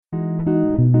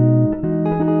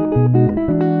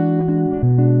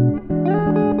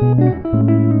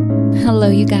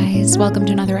you guys. Welcome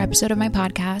to another episode of my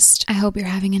podcast. I hope you're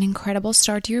having an incredible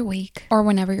start to your week or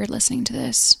whenever you're listening to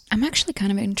this. I'm actually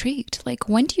kind of intrigued. Like,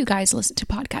 when do you guys listen to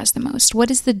podcasts the most?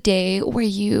 What is the day where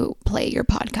you play your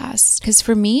podcasts? Because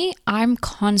for me, I'm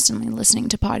constantly listening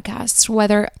to podcasts.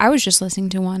 Whether I was just listening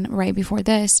to one right before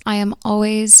this, I am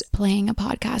always playing a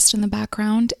podcast in the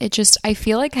background. I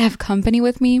feel like I have company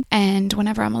with me. And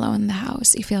whenever I'm alone in the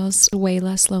house, it feels way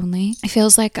less lonely. It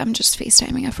feels like I'm just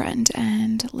FaceTiming a friend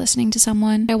and listening to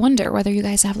someone. I wonder whether you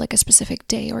guys have like a specific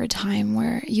day or a time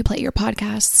where you play your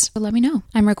podcasts. So let me know.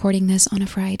 I'm recording this on a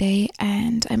Friday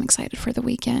and I'm excited for the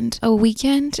weekend. A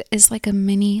weekend is like a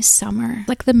mini summer,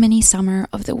 like the mini summer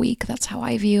of the week. That's how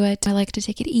I view it. I like to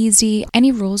take it easy.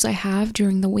 Any rules I have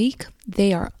during the week,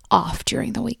 they are off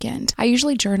during the weekend. I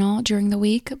usually journal during the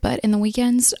week, but in the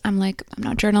weekends, I'm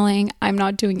not journaling. I'm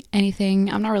not doing anything.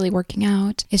 I'm not really working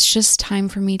out. It's just time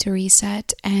for me to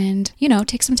reset and,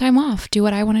 take some time off, do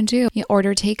what I want to do,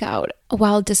 order takeout.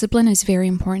 While discipline is very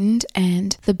important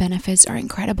and the benefits are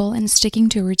incredible and sticking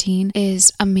to a routine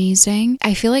is amazing,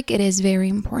 I feel like it is very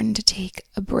important to take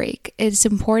a break. It's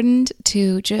important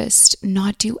to just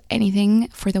not do anything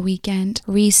for the weekend,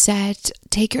 reset,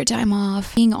 take your time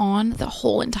off. Being on the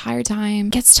whole entire time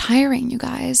gets tiring, you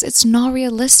guys. It's not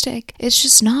realistic. It's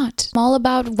just not. I'm all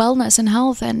about wellness and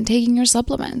health and taking your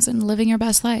supplements and living your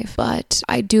best life. But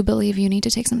I do believe you need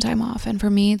to take some time off. And for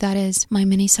me, that is my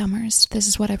mini summers. This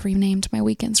is what I've renamed my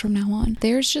weekends from now on.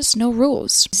 There's just no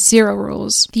rules. Zero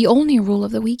rules. The only rule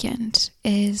of the weekend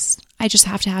is I just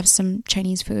have to have some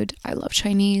Chinese food. I love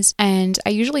Chinese and I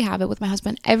usually have it with my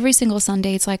husband every single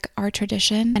Sunday. It's like our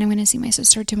tradition. And I'm going to see my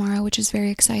sister tomorrow, which is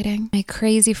very exciting. My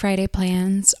crazy Friday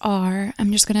plans are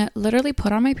I'm just going to literally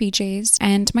put on my PJs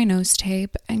and my nose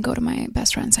tape and go to my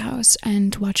best friend's house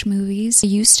and watch movies. I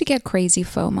used to get crazy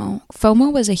FOMO.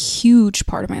 FOMO was a huge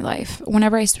part of my life.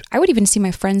 Whenever I would even see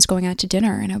my friends going out to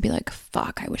dinner and I'd be like,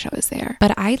 fuck, I wish I was there.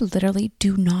 But I literally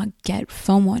do not get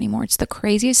FOMO anymore. It's the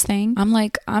craziest thing. I'm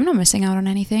not missing out on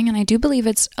anything, and I do believe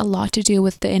it's a lot to do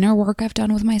with the inner work I've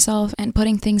done with myself and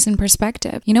putting things in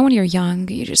perspective. When you're young,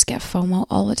 you just get FOMO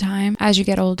all the time. As you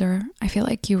get older, I feel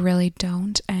like you really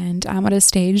don't, and I'm at a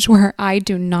stage where I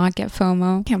do not get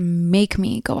FOMO. You can make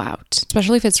me go out,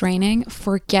 especially if it's raining.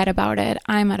 Forget about it.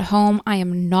 I'm at home. I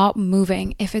am not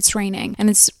moving if it's raining, and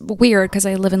it's weird because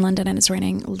I live in London and it's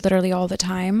raining literally all the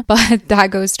time, but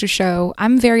that goes to show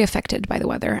I'm very affected by the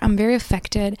weather. I'm very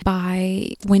affected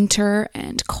by winter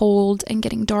and cold and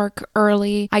getting dark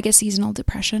early. I get seasonal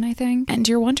depression, I think. And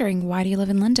you're wondering, why do you live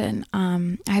in London?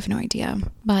 I have no idea.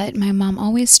 But my mom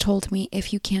always told me,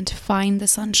 if you can't find the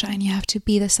sunshine, you have to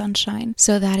be the sunshine.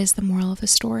 So that is the moral of the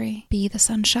story. Be the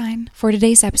sunshine. For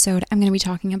today's episode, I'm going to be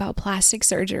talking about plastic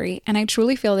surgery. And I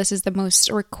truly feel this is the most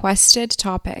requested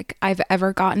topic I've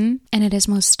ever gotten. And it is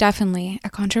most definitely a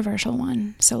controversial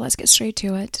one. So let's get straight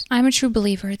to it. I'm a true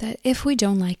believer that if we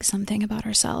don't like something about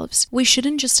ourselves, we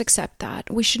shouldn't just accept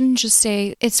that. We shouldn't just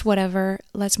say, it's whatever,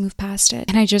 let's move past it.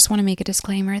 And I just want to make a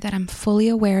disclaimer that I'm fully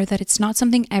aware that it's not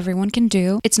something everyone can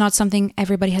do. It's not something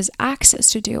everybody has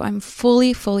access to do. I'm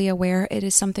fully aware it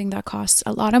is something that costs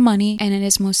a lot of money and it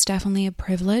is most definitely a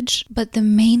privilege. But the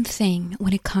main thing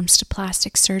when it comes to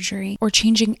plastic surgery or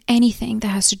changing anything that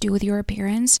has to do with your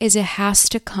appearance is it has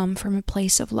to come from a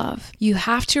place of love. You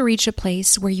have to reach a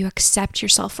place where you accept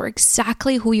yourself for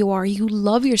exactly who you are. You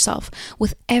love yourself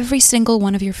with every single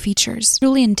one of your features.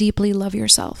 Truly and deeply love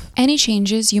yourself. Any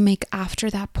changes you make after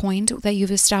that point that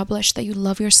you've established that you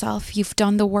love yourself, you've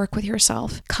done the work with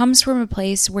yourself, comes from a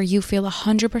place where you feel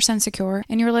 100% secure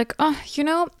and you're like,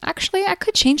 actually I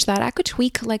could change that. I could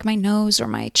tweak like my nose or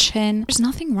my chin. There's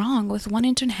nothing wrong with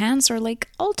wanting to enhance or like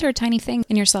alter a tiny thing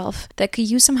in yourself that could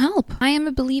use some help. I am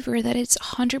a believer that it's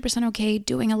 100% okay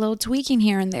doing a little tweaking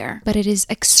here and there, but it is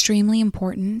extremely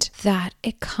important that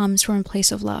it comes from a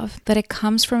place of love, that it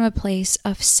comes from a place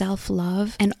of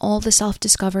self-love and all the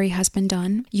self-discovery has been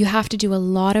done. You have to do a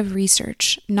lot of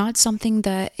research, not something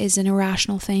that is an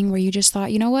irrational thing where you just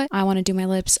thought, you know what, I want to do my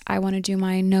lips, I want to do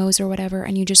my nose or whatever,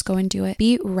 and you just go and do it.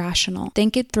 Be rational,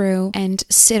 think it through and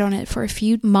sit on it for a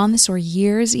few months or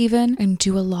years even, and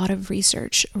do a lot of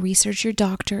research. Research your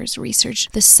doctors, research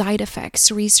the side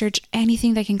effects, research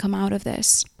anything that can come out of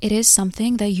this. It is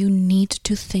something that you need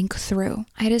to think through.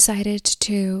 I decided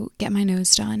to get my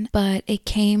nose done, but it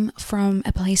came from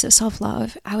a place of self-love.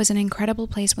 of, I was in an incredible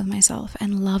place with myself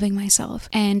and loving myself,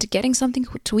 and getting something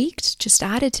tweaked just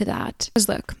added to that. Because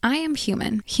look, I am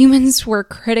human. Humans were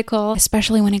critical,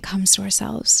 especially when it comes to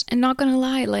ourselves. And not gonna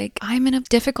lie, like, I'm in a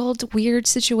difficult, weird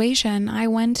situation. I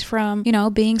went from,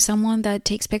 being someone that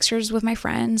takes pictures with my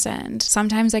friends, and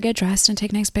sometimes I get dressed and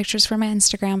take nice pictures for my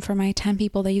Instagram for my 10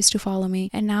 people that used to follow me.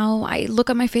 And now I look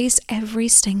at my face every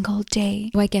single day.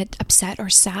 Do I get upset or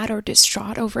sad or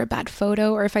distraught over a bad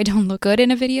photo, or if I don't look good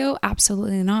in a video?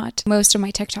 Absolutely not. Most of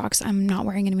my TikToks, I'm not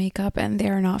wearing any makeup and they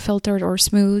are not filtered or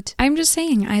smooth. I'm just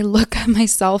saying, I look at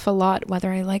myself a lot,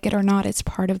 whether I like it or not. It's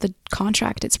part of the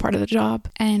contract, it's part of the job.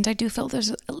 And I do feel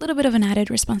there's a little bit of an added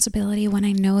responsibility when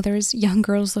I know there's young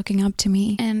girls looking up to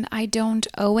me, and I don't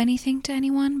owe anything to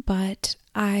anyone, but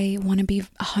I want to be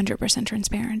 100%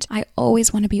 transparent. I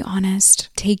always want to be honest,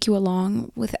 take you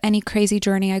along with any crazy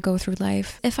journey I go through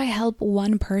life. If I help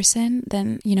one person,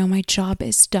 then, my job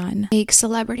is done. Take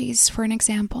celebrities, for an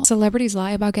example. Celebrities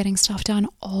lie about getting stuff done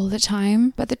all the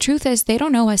time, but the truth is they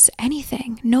don't owe us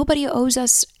anything. Nobody owes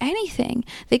us anything.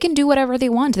 They can do whatever they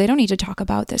want. They don't need to talk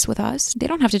about this with us. They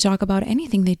don't have to talk about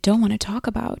anything they don't want to talk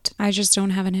about. I just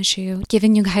don't have an issue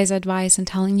giving you guys advice and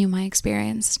telling you my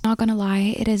experience. Not gonna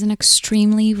lie, it is an extremely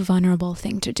vulnerable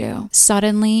thing to do.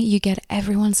 Suddenly, you get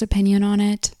everyone's opinion on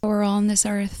it. We're all on this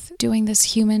earth doing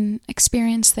this human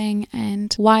experience thing,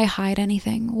 and why hide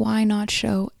anything? Why not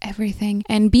show everything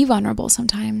and be vulnerable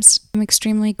sometimes? I'm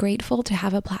extremely grateful to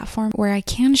have a platform where I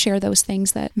can share those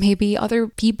things that maybe other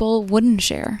people wouldn't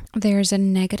share. There's a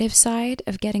negative side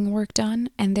of getting work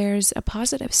done, and there's a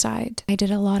positive side. I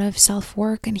did a lot of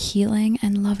self-work and healing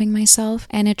and loving myself,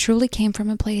 and it truly came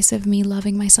from a place of me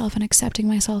loving myself and accepting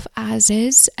myself as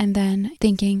is, and then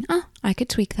thinking, I could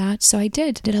tweak that. So I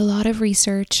did a lot of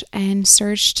research and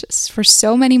searched for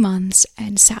so many months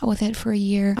and sat with it for a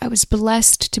year. I was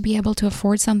blessed to be able to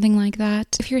afford something like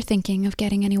that. If you're thinking of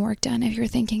getting any work done, if you're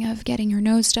thinking of getting your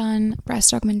nose done,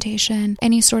 breast augmentation,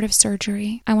 any sort of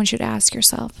surgery, I want you to ask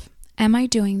yourself, am I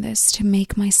doing this to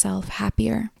make myself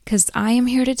happier? Because I am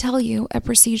here to tell you, a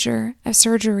procedure, a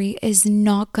surgery is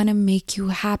not going to make you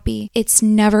happy. It's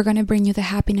never going to bring you the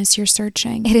happiness you're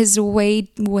searching. It is way,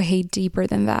 way deeper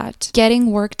than that.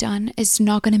 Getting work done is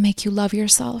not going to make you love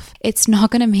yourself. It's not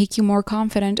going to make you more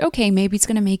confident. Okay, maybe it's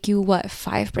going to make you,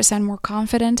 5% more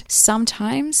confident?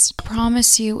 Sometimes, I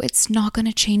promise you, it's not going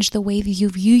to change the way that you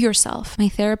view yourself. My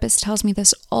therapist tells me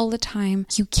this all the time.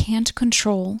 You can't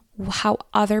control how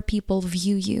other people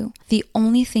view you. The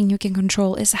only thing you can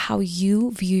control is how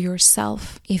you view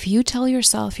yourself. If you tell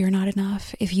yourself you're not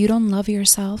enough, if you don't love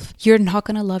yourself, you're not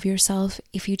going to love yourself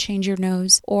if you change your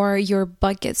nose, or your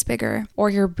butt gets bigger,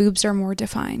 or your boobs are more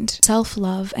defined.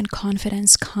 Self-love and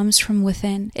confidence comes from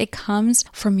within. It comes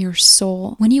from your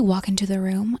soul. When you walk into the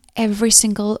room, every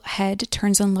single head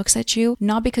turns and looks at you,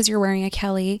 not because you're wearing a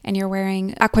Kelly and you're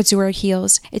wearing Aquazzura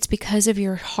heels. It's because of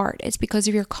your heart. It's because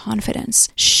of your confidence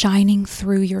shining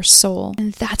through your soul.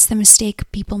 And that's the mistake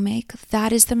people make.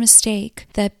 That is the mistake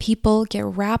that people get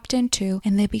wrapped into,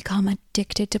 and they become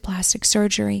addicted to plastic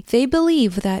surgery. They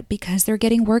believe that because they're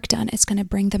getting work done, it's going to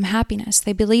bring them happiness.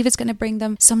 They believe it's going to bring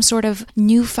them some sort of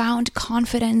newfound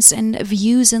confidence and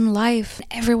views in life.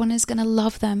 Everyone is going to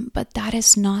love them, but that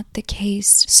is not the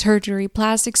case.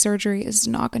 Plastic surgery is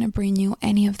not going to bring you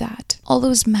any of that. All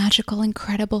those magical,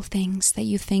 incredible things that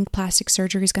you think plastic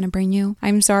surgery is going to bring you,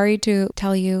 I'm sorry to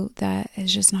tell you that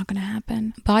it's just not going to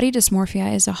happen. Body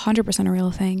dysmorphia is 100% a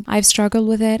real thing. I've struggled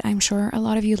with it. I'm sure a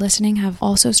lot of you listening have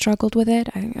also struggled with it.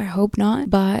 I hope not.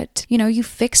 But, you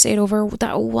fixate over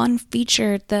that one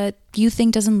feature that you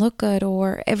think doesn't look good,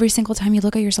 or every single time you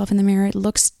look at yourself in the mirror, it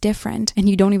looks different and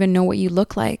you don't even know what you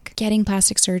look like. Getting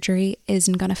plastic surgery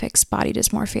isn't going to fix body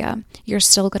dysmorphia. You're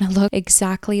still going to look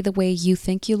exactly the way you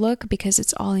think you look because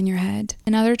it's all in your head.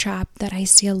 Another trap that I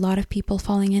see a lot of people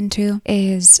falling into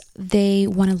is they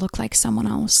want to look like someone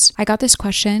else. I got this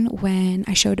question when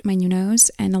I showed my new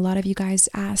nose, and a lot of you guys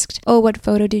asked, what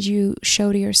photo did you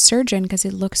show to your surgeon because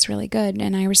it looks really good?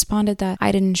 And I responded that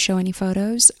I didn't show any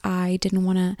photos. I didn't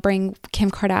want to bring Kim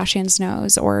Kardashian's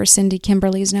nose or Cindy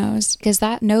Kimberly's nose because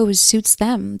that nose suits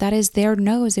them. That is their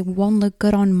nose. It won't look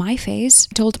good on my face.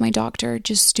 I told my doctor,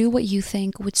 just do what you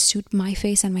think would suit my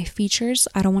face and my features.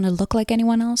 I don't want to look like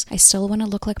anyone else. I still want to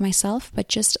look like myself, but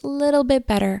just a little bit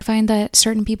better. I find that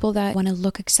certain people that want to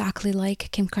look exactly like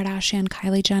Kim Kardashian,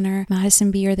 Kylie Jenner, Madison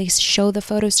Beer, they show the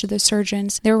photos to the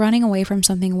surgeons. They're running away from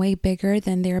something way bigger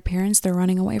than their appearance. They're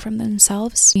running away from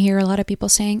themselves. You hear a lot of people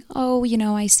saying,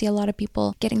 I see a lot of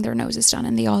people getting their their noses done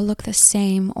and they all look the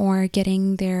same, or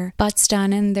getting their butts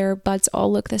done and their butts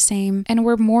all look the same. And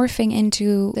we're morphing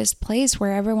into this place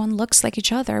where everyone looks like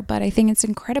each other, but I think it's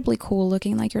incredibly cool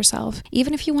looking like yourself.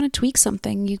 Even if you want to tweak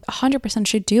something, you 100%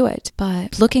 should do it,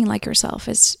 but looking like yourself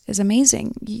is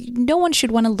amazing. No one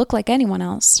should want to look like anyone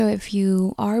else. So if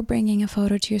you are bringing a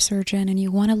photo to your surgeon and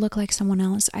you want to look like someone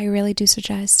else, I really do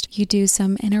suggest you do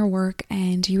some inner work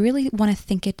and you really want to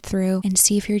think it through and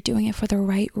see if you're doing it for the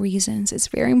right reasons. It's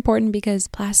very important because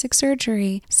plastic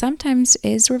surgery sometimes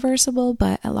is reversible,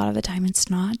 but a lot of the time it's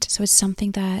not. So it's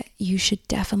something that you should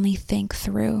definitely think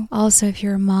through. Also, if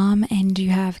you're a mom and you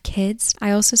have kids,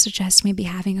 I also suggest maybe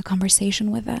having a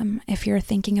conversation with them if you're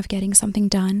thinking of getting something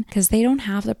done, because they don't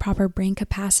have the proper brain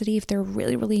capacity if they're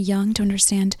really, really young to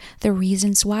understand the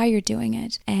reasons why you're doing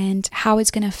it and how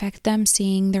it's going to affect them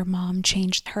seeing their mom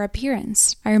change her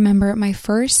appearance. I remember my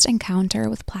first encounter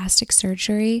with plastic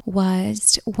surgery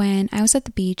was when I was at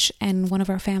the beach and one of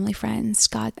our family friends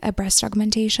got a breast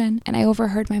augmentation, and I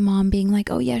overheard my mom being like,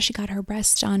 oh yeah, she got her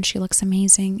breasts done, she looks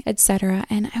amazing, etc.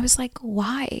 And I was like,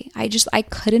 why? I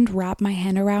couldn't wrap my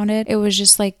hand around it. It was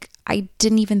just like, I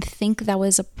didn't even think that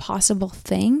was a possible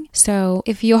thing. So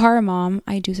if you are a mom,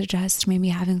 I do suggest maybe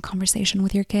having a conversation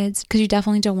with your kids, because you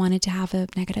definitely don't want it to have a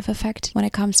negative effect when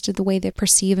it comes to the way they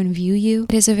perceive and view you.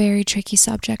 It is a very tricky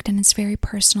subject and it's very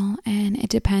personal, and it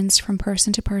depends from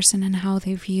person to person and how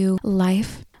they view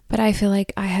life. But I feel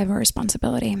like I have a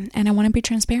responsibility and I want to be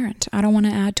transparent. I don't want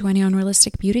to add to any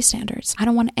unrealistic beauty standards. I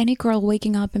don't want any girl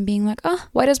waking up and being like, oh,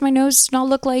 why does my nose not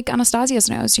look like Anastasia's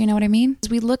nose? You know what I mean?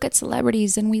 We look at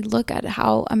celebrities and we look at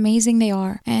how amazing they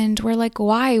are and we're like,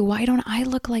 why don't I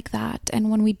look like that? And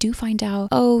when we do find out,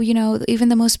 oh, you know, even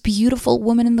the most beautiful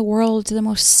woman in the world, the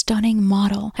most stunning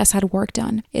model has had work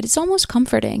done, it's almost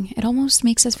comforting. It almost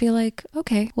makes us feel like,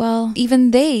 okay, well,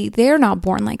 even they're not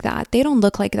born like that. They don't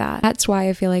look like that. That's why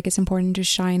I feel like it's important to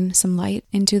shine some light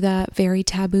into that very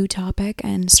taboo topic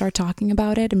and start talking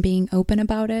about it and being open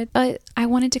about it. But I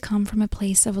wanted to come from a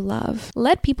place of love.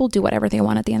 Let people do whatever they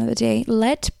want at the end of the day.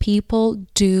 Let people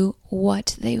do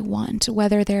what they want,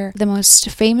 whether they're the most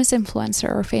famous influencer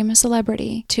or famous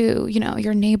celebrity to, you know,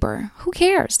 your neighbor. Who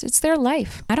cares? It's their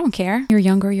life. I don't care. You're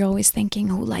younger, you're always thinking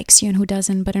who likes you and who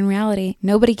doesn't, but in reality,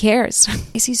 nobody cares.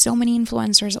 I see so many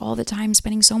influencers all the time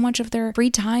spending so much of their free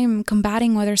time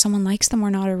combating whether someone likes them or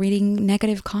not, or reading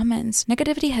negative comments.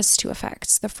 Negativity has two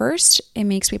effects. The first, it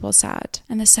makes people sad.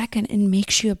 And the second, it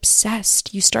makes you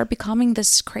obsessed. You start becoming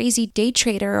this crazy day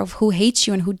trader of who hates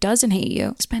you and who doesn't hate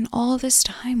you. Spend all this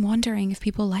time wondering if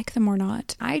people like them or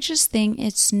not. I just think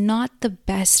it's not the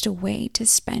best way to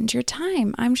spend your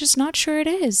time. I'm just not sure it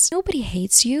is. Nobody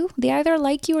hates you. They either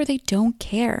like you or they don't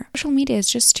care. Social media is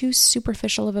just too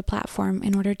superficial of a platform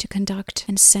in order to conduct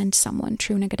and send someone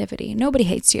true negativity. Nobody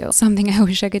hates you. Something I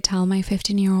wish I could tell my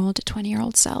 15-year-old,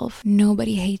 20-year-old self.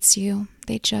 Nobody hates you.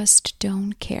 They just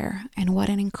don't care. And what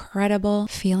an incredible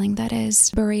feeling that is.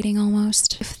 Berating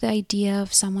almost. If the idea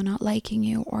of someone not liking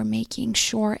you or making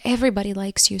sure everybody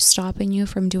likes you, stopping you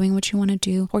from doing what you want to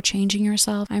do or changing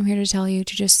yourself, I'm here to tell you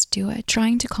to just do it.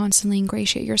 Trying to constantly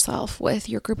ingratiate yourself with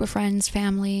your group of friends,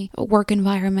 family, work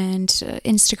environment,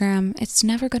 Instagram, it's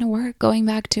never going to work. Going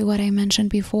back to what I mentioned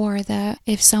before, that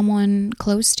if someone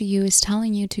close to you is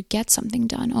telling you to get something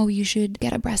done, oh, you should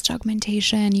get a breast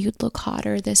augmentation, you'd look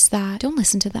hotter, this, that, don't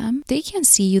listen to them. They can't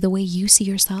see you the way you see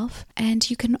yourself, and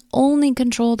you can only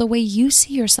control the way you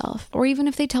see yourself. Or even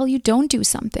if they tell you don't do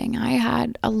something. I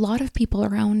had a lot of people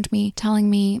around me telling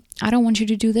me, I don't want you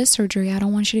to do this surgery. I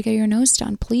don't want you to get your nose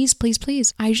done. Please, please,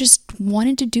 please. I just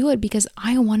wanted to do it because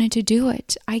I wanted to do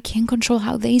it. I can't control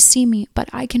how they see me, but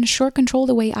I can sure control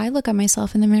the way I look at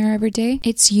myself in the mirror every day.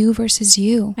 It's you versus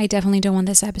you. I definitely don't want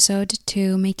this episode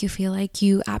to make you feel like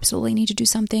you absolutely need to do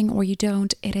something or you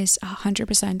don't. It is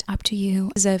 100% up to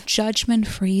you. It's a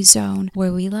judgment-free zone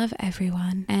where we love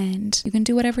everyone and you can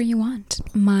do whatever you want.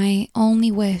 My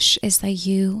only wish is that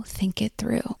you think it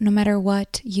through. No matter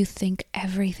what, you think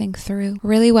everything through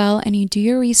really well and you do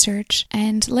your research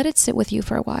and let it sit with you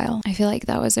for a while. I feel like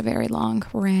that was a very long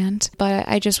rant, but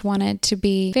I just wanted to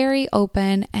be very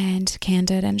open and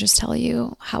candid and just tell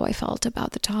you how I felt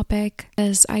about the topic,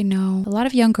 because I know a lot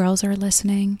of young girls are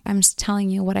listening. I'm just telling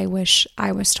you what I wish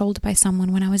I was told by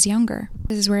someone when I was younger.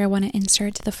 This is where I want to to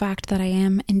insert the fact that I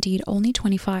am indeed only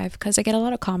 25 because I get a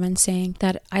lot of comments saying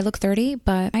that I look 30,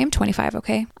 but I am 25,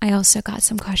 okay? I also got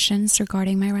some questions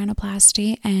regarding my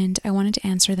rhinoplasty and I wanted to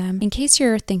answer them. In case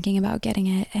you're thinking about getting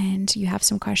it and you have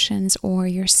some questions or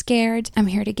you're scared, I'm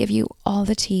here to give you all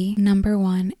the tea. Number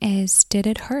one is, did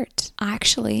it hurt?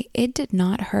 Actually, it did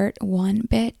not hurt one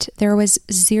bit. There was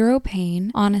zero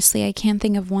pain. Honestly, I can't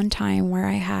think of one time where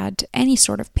I had any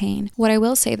sort of pain. What I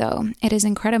will say though, it is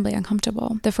incredibly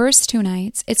uncomfortable. The first 2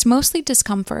 nights, it's mostly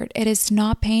discomfort. It is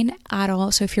not pain at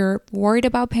all. So if you're worried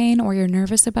about pain or you're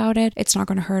nervous about it, it's not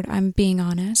going to hurt. I'm being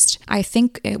honest. I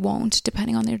think it won't,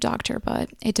 depending on your doctor, but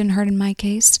it didn't hurt in my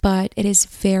case, but it is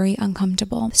very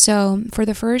uncomfortable. So for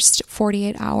the first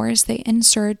 48 hours, they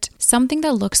insert something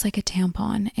that looks like a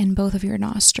tampon in both of your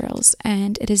nostrils.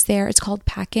 And it is there, it's called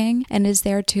packing, and it is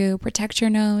there to protect your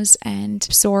nose and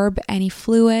absorb any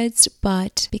fluids.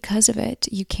 But because of it,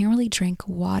 you can't really drink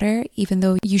water, even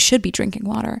though you should be drinking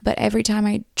water. But every time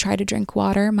I try to drink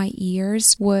water, my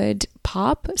ears would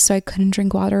pop, so I couldn't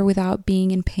drink water without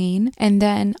being in pain. And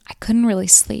then I couldn't really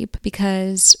sleep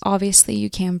because obviously you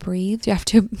can't breathe. You have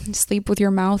to sleep with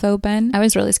your mouth open. I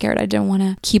was really scared. I didn't want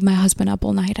to keep my husband up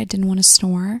all night. I didn't want to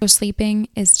snore. So sleeping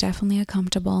is definitely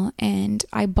uncomfortable. And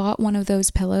I bought one of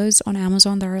those pillows on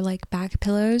Amazon that are like back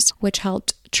pillows, which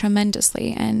helped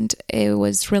tremendously, and it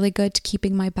was really good to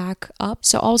keeping my back up.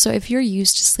 So also, if you're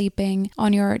used to sleeping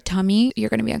on your tummy, you're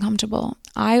going to be uncomfortable.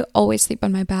 I always sleep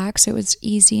on my back, so it was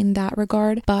easy in that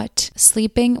regard, but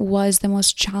sleeping was the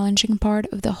most challenging part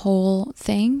of the whole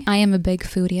thing. I am a big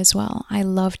foodie as well. I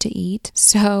love to eat,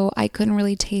 so I couldn't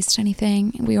really taste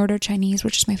anything. We ordered Chinese,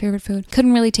 which is my favorite food.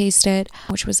 Couldn't really taste it,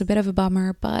 which was a bit of a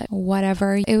bummer, but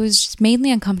whatever. It was just mainly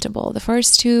uncomfortable. The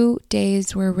first 2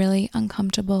 days were really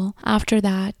uncomfortable. After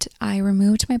that, I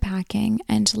removed my packing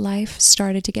and life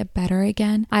started to get better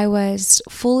again. I was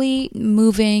fully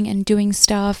moving and doing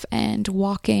stuff and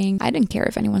walking. I didn't care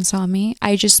if anyone saw me.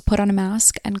 I just put on a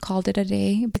mask and called it a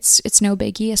day. It's no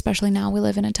biggie, especially now we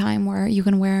live in a time where you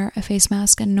can wear a face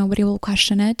mask and nobody will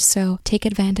question it. So take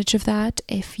advantage of that.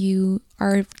 If you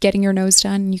are getting your nose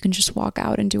done, you can just walk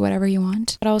out and do whatever you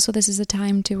want. But also this is a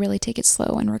time to really take it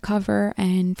slow and recover.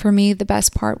 And for me, the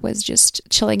best part was just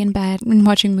chilling in bed and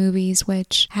watching movies,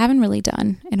 which I haven't really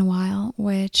done in a while,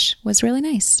 which was really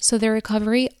nice. So the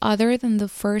recovery, other than the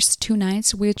first 2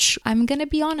 nights, which I'm gonna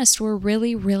be honest, were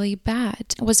really, really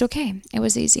bad, it was okay. It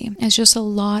was easy. It's just a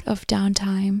lot of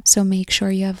downtime. So make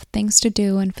sure you have things to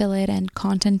do and fill it and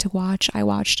content to watch. I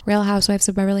watched Real Housewives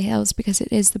of Beverly Hills because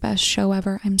it is the best show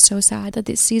ever. I'm so sad that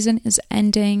this season is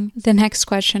ending. The next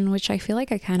question, which I feel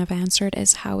like I kind of answered,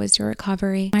 is how is your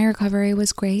recovery? My recovery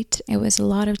was great. It was a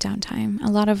lot of downtime, a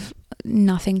lot of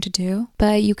nothing to do,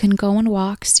 but you can go on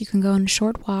walks. You can go on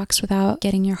short walks without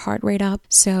getting your heart rate up,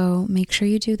 so make sure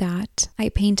you do that. I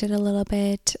painted a little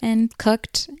bit and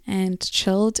cooked and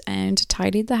chilled and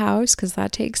tidied the house because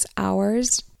that takes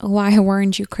hours. Why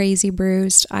weren't you crazy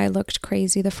bruised? I looked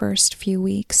crazy the first few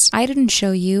weeks. I didn't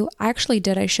show you. I actually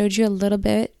did. I showed you a little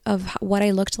bit of what I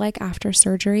looked like after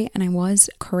surgery, and I was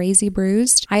crazy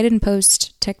bruised. I didn't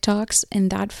post TikToks in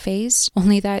that phase,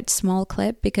 only that small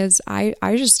clip, because I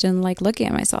just didn't like looking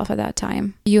at myself at that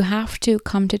time. You have to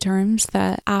come to terms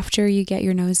that after you get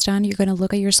your nose done, you're going to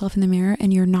look at yourself in the mirror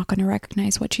and you're not going to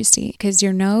recognize what you see, because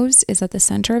your nose is at the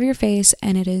center of your face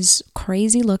and it is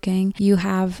crazy looking. You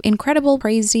have incredible,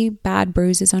 crazy, bad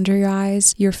bruises under your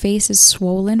eyes. Your face is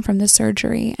swollen from the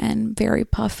surgery and very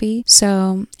puffy.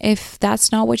 So if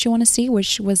that's not what you want to see,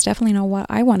 which was definitely not what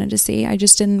I wanted to see, I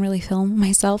just didn't really film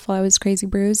myself while I was crazy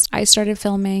bruised. I started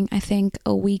filming, I think,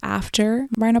 a week after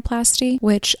rhinoplasty,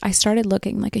 which I started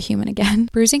looking like a human again.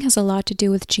 Bruising has a lot to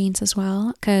do with genes as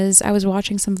well, because I was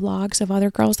watching some vlogs of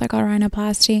other girls that got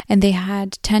rhinoplasty and they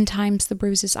had 10 times the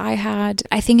bruises I had.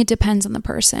 I think it depends on the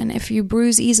person. If you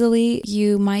bruise easily,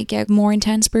 you might get more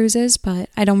intense bruises, but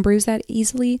I don't bruise that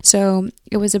easily, so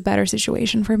it was a better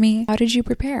situation for me. How did you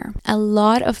prepare? A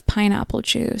lot of pineapple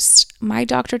juice. My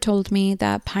doctor told me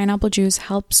that pineapple juice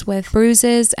helps with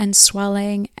bruises and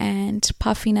swelling and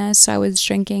puffiness, so I was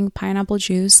drinking pineapple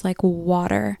juice like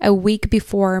water a week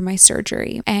before my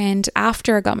surgery. And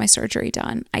after I got my surgery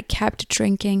done, I kept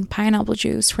drinking pineapple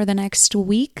juice for the next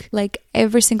week. Like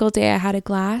every single day I had a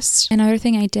glass. Another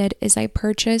thing I did is I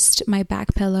purchased my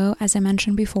back pillow, as I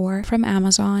mentioned before, from Amazon.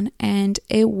 Amazon, and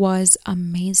it was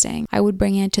amazing. I would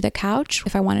bring it to the couch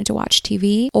if I wanted to watch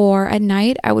TV, or at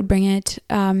night I would bring it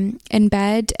in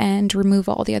bed and remove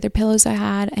all the other pillows I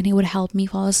had, and it would help me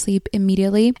fall asleep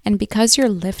immediately. And because you're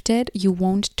lifted, you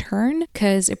won't turn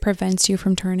because it prevents you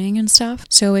from turning and stuff.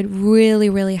 So it really,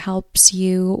 really helps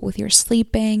you with your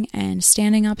sleeping and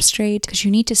standing up straight, because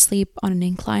you need to sleep on an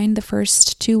incline the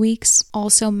first 2 weeks.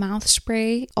 Also, mouth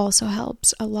spray also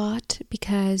helps a lot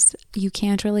because you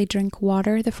can't really drink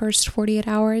water the first 48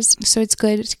 hours. So it's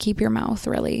good to keep your mouth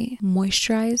really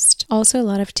moisturized. Also, a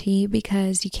lot of tea,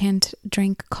 because you can't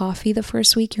drink coffee the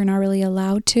first week. You're not really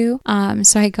allowed to.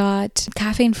 So I got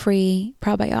caffeine-free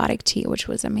probiotic tea, which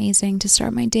was amazing to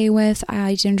start my day with.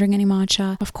 I didn't drink any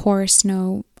matcha. Of course,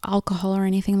 no alcohol or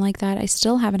anything like that. I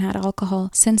still haven't had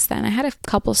alcohol since then. I had a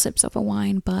couple sips of a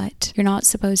wine, but you're not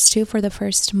supposed to for the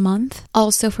first month.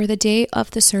 Also, for the day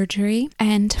of the surgery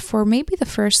and for maybe the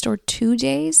first or 2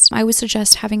 days, I would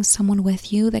suggest having someone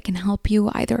with you that can help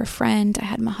you, either a friend. I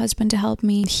had my husband to help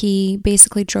me. He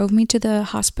basically drove me to the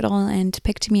hospital and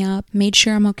picked me up, made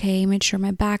sure I'm okay, made sure my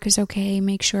back is okay,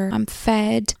 make sure I'm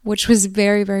fed, which was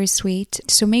very, very sweet.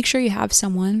 So make sure you have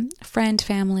someone, a friend,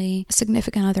 family, a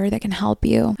significant other that can help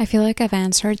you. I feel like I've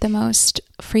answered the most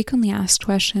frequently asked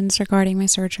questions regarding my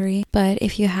surgery, but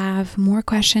if you have more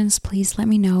questions, please let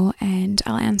me know and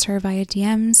I'll answer via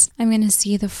DMs. I'm going to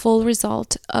see the full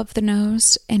result of the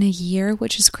nose in a year,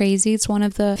 which is crazy. It's one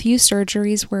of the few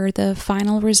surgeries where the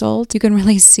final result, you can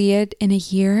really see it in a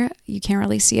year. You can't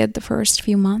really see it the first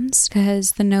few months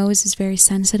because the nose is very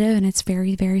sensitive and it's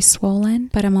very, very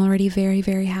swollen, but I'm already very,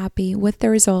 very happy with the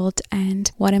result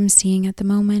and what I'm seeing at the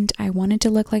moment. I wanted to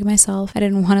look like myself. I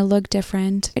didn't want to look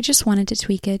different. I just wanted to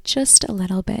tweak it just a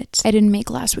little bit. I didn't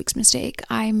make last week's mistake.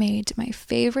 I made my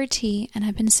favorite tea and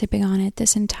I've been sipping on it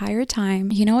this entire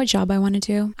time. You know what job I want to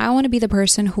do? I want to be the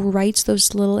person who writes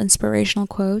those little inspirational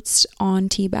quotes on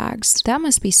tea bags. That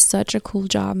must be such a cool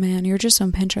job, man. You're just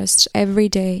on Pinterest every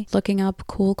day looking up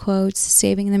cool quotes,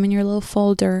 saving them in your little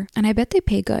folder. And I bet they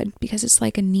pay good because it's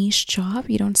like a niche job.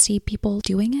 You don't see people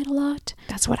doing it a lot.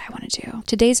 That's what I want to do.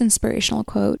 Today's inspirational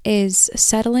quote is,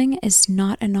 "Settling is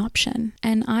not an option."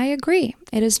 And I agree.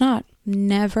 It is not.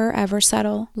 Never ever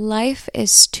settle. Life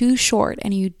is too short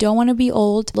and you don't want to be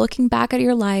old looking back at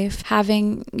your life,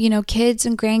 having, kids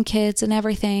and grandkids and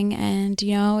everything, and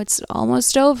it's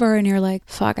almost over and you're like,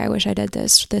 fuck, I wish I did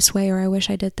this way, or I wish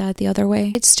I did that the other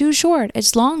way. It's too short.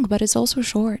 It's long, but it's also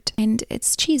short. And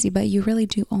it's cheesy, but you really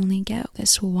do only get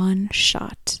this one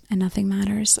shot and nothing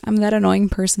matters. I'm that annoying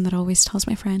person that always tells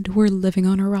my friend, we're living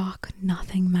on a rock.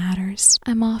 Nothing matters.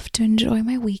 I'm off to enjoy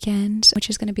my weekend,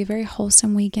 which is going to be a very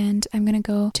wholesome weekend. I'm going to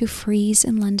go to Frieze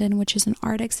in London, which is an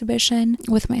art exhibition,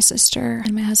 with my sister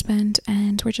and my husband,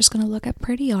 and we're just going to look at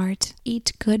pretty art,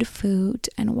 eat good food,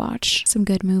 and watch some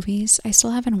good movies. I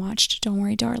still haven't watched Don't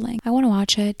Worry Darling. I want to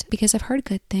watch it because I've heard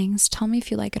good things. Tell me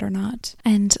if you like it or not,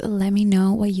 and let me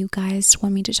know what you guys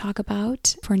want me to talk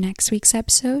about for next week's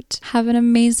episode. Have an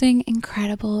amazing,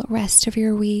 incredible rest of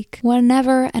your week,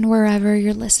 whenever and wherever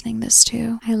you're listening this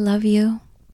to. I love you.